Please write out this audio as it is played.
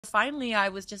finally I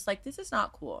was just like, this is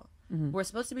not cool. Mm-hmm. We're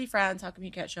supposed to be friends. How come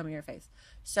you can't show me your face?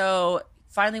 So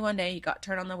finally one day he got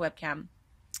turned on the webcam,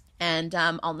 and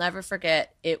I'll never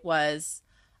forget, it was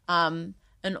an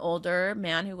older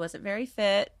man who wasn't very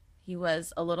fit. He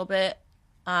was a little bit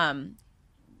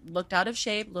looked out of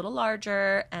shape, a little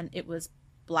larger, and it was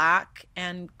black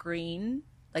and green.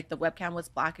 Like the webcam was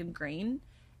black and green,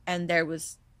 and there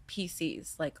was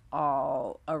PCs like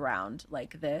all around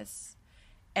like this.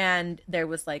 And there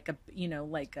was like a, you know,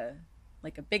 like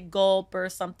a big gulp or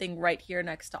something right here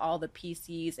next to all the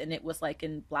PCs, and it was like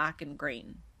in black and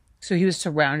green. So he was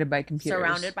surrounded by computers.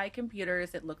 Surrounded by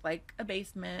computers. It looked like a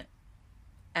basement,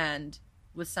 and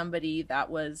was somebody that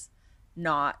was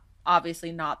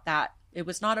obviously not that. It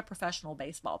was not a professional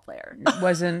baseball player. It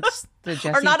wasn't the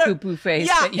Jesse Poo-Poo face.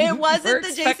 Yeah, that you it wasn't the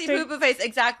expecting. Jesse Poo-Poo face.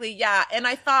 Exactly. Yeah. And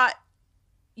I thought,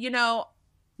 you know.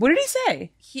 What did he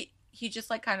say? He just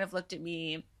like kind of looked at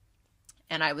me,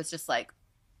 and I was just like,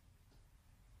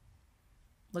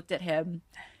 looked at him.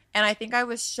 And I think I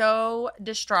was so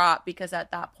distraught because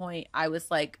at that point I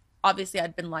was like, obviously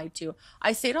I'd been lied to.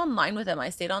 I stayed online with him. I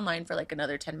stayed online for like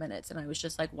another 10 minutes, and I was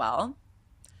just like, well,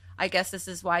 I guess this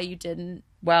is why you didn't.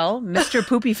 Well, Mr.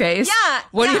 Poopy Face. Yeah.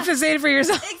 What do you have to say for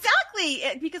yourself?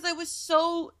 Exactly. Because I was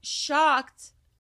so shocked